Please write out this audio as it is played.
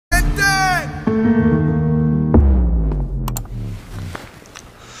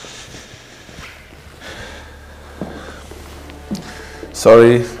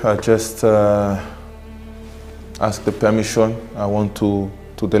Sorry, I just asked the permission. I want to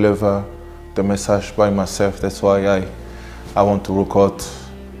deliver the message by myself. That's why I want to record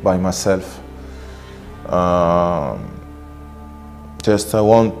by myself. I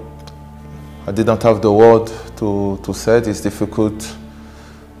didn't have the word to say. It's difficult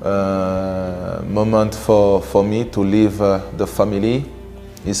moment for me to leave the family.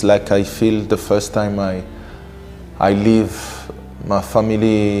 It's like I feel the first time I leave my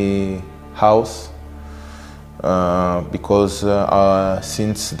family house because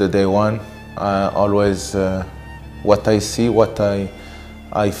since the day one, always what I see, what I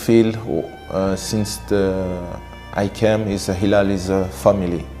feel since I came is Hilal is a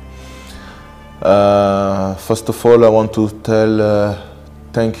family. First of all, I want to tell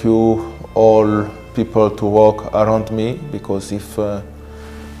thank you all people to work around me, because if I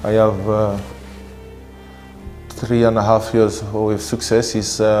have 3.5 years with success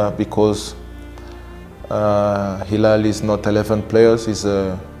is because Hilal is not 11 players, it's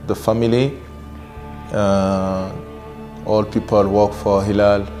the family. All people work for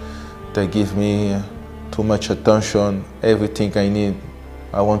Hilal. They give me too much attention, everything I need.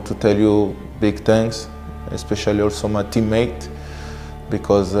 I want to tell you big thanks, especially also my teammate,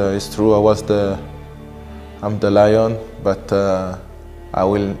 because it's true I'm the lion, but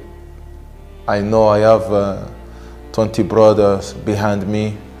I know I have 20 brothers behind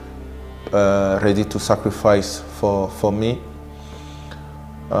me, ready to sacrifice for me.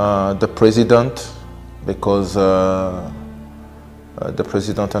 The president, because the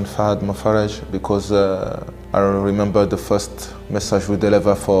president and Fahad Mafaraj, because I remember the first message we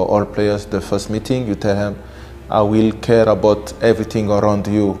deliver for all players, the first meeting, you tell him, I will care about everything around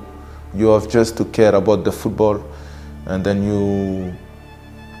you. You have just to care about the football, and then you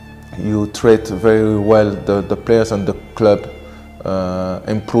treat very well the players, and the club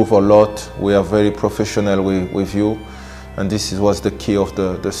improve a lot. We are very professional with you, and this was the key of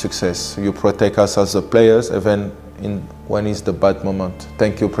the success. You protect us as the players, even when it's the bad moment.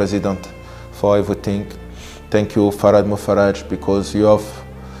 Thank you, President, for everything. Thank you, Fahad Mafaraj, because you have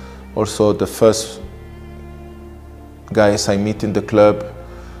also the first guys I meet in the club.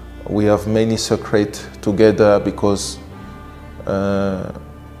 We have many secrets together, because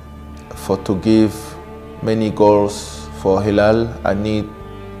to give many goals for Hilal, I need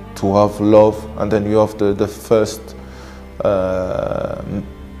to have love, and then you have the first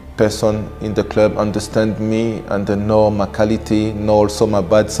person in the club understand me and then know my quality, know also my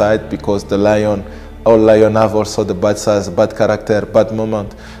bad side, because all lion have also the bad sides, bad character, bad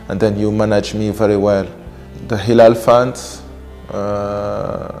moment, and then you manage me very well. The Hilal fans,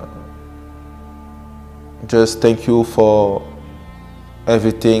 just thank you for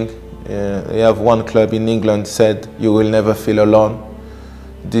everything. We have one club in England said, you will never feel alone.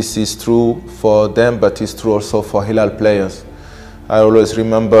 This is true for them, but it's true also for Hilal players. I always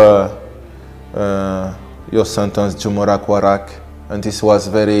remember your sentence, Jumurak Warak, and this was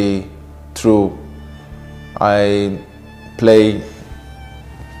very true. I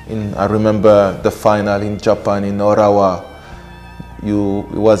remember the final in Japan, in Orawa. It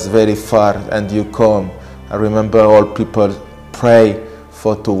was very far, and you come. I remember all people pray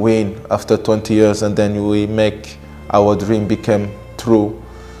to win after 20 years, and then we make our dream become true,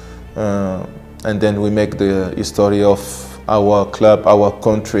 and then we make the history of our club, our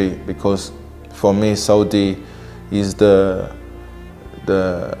country, because for me Saudi is the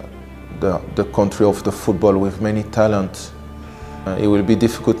country of the football with many talents. It will be a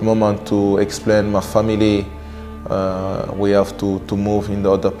difficult moment to explain my family. We have to move in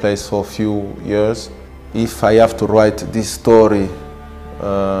the other place for a few years. If I have to write this story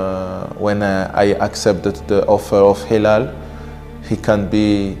when I accepted the offer of Hilal, he can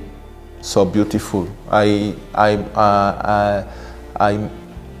be so beautiful.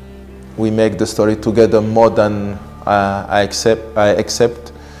 We make the story together more than I accept,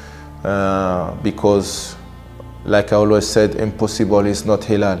 because, like I always said, impossible is not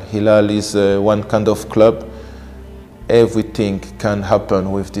Hilal. Hilal is one kind of club. Everything can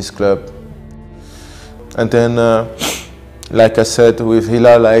happen with this club. And then, like I said, with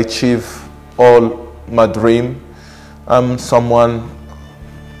Hilal, I achieve all my dream. I'm someone,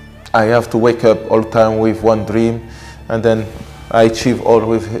 I have to wake up all the time with one dream, and then I achieve all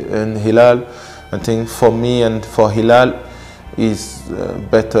with Hilal. I think for me and for Hilal is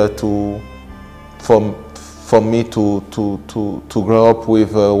better for me to grow up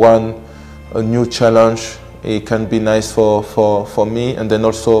with a new challenge. It can be nice for me, and then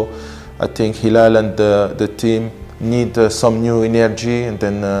also I think Hilal and the team need some new energy, and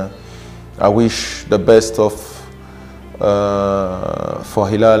then I wish the best of for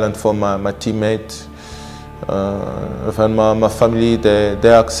Hilal and for my teammates. And my family,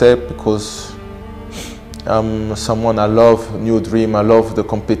 they accept, because I'm someone, I love new dream, I love the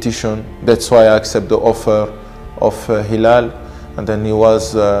competition. That's why I accept the offer of Hilal. And then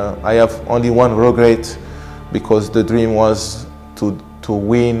I have only one regret, because the dream was to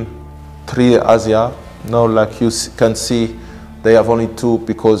win 3 Asia. Now, like you can see, they have only 2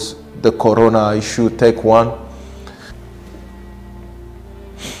 because the corona issue take 1.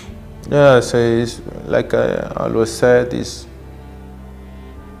 Yeah, so it's, like I always said, is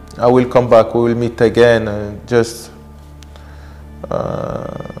I will come back, we will meet again. Just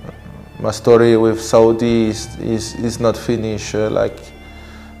my story with Saudi is not finished. Like,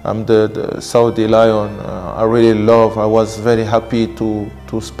 I'm the Saudi Lion. I really love. I was very happy to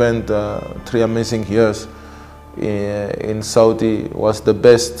spend 3 amazing years in Saudi. It was the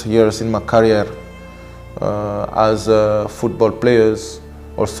best years in my career as a football players.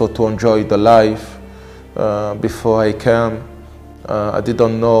 Also to enjoy the life. Before I came, I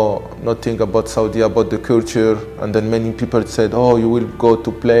didn't know nothing about Saudi, about the culture, and then many people said, "Oh, you will go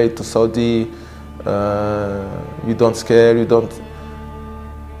to play to Saudi. You don't scare. You don't."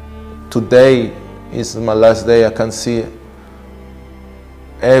 Today is my last day. I can see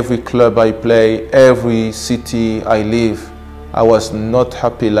every club I play, every city I live. I was not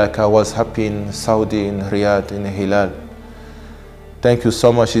happy like I was happy in Saudi, in Riyadh, in Hilal. Thank you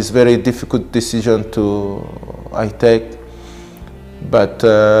so much. It's a very difficult decision I take, but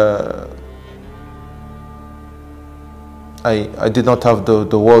I did not have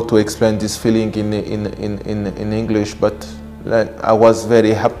the word to explain this feeling in English, but I was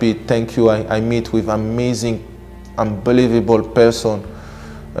very happy. Thank you. I meet with amazing, unbelievable person.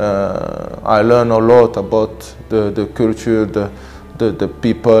 I learn a lot about the culture, the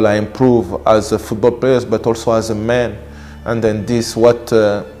people. I improve as a football player, but also as a man. And then this, what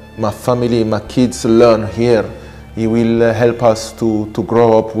my family, my kids learn here, it will help us to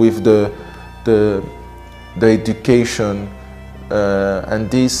grow up with the education. And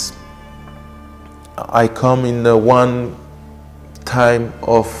this, I come in one time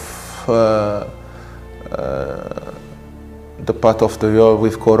of the part of the year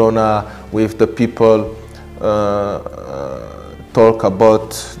with Corona, with the people talk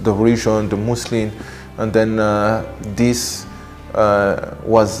about the religion, the Muslim. And then this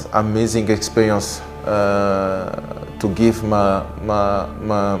was amazing experience to give my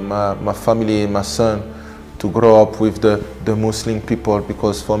family, my son, to grow up with the Muslim people,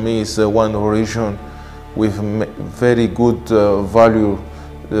 because for me it's one religion with very good value,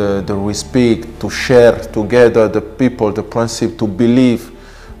 the respect, to share together the people, the principle to believe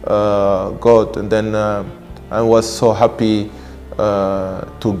God. And then I was so happy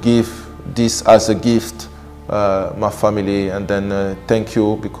to give this as a gift, my family. And then thank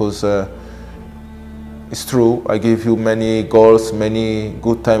you, because it's true, I give you many goals, many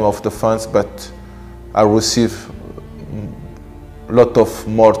good time of the fans, but I receive a lot of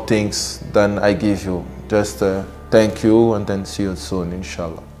more things than I give you. Just thank you, and then see you soon,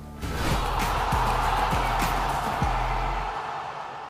 inshallah.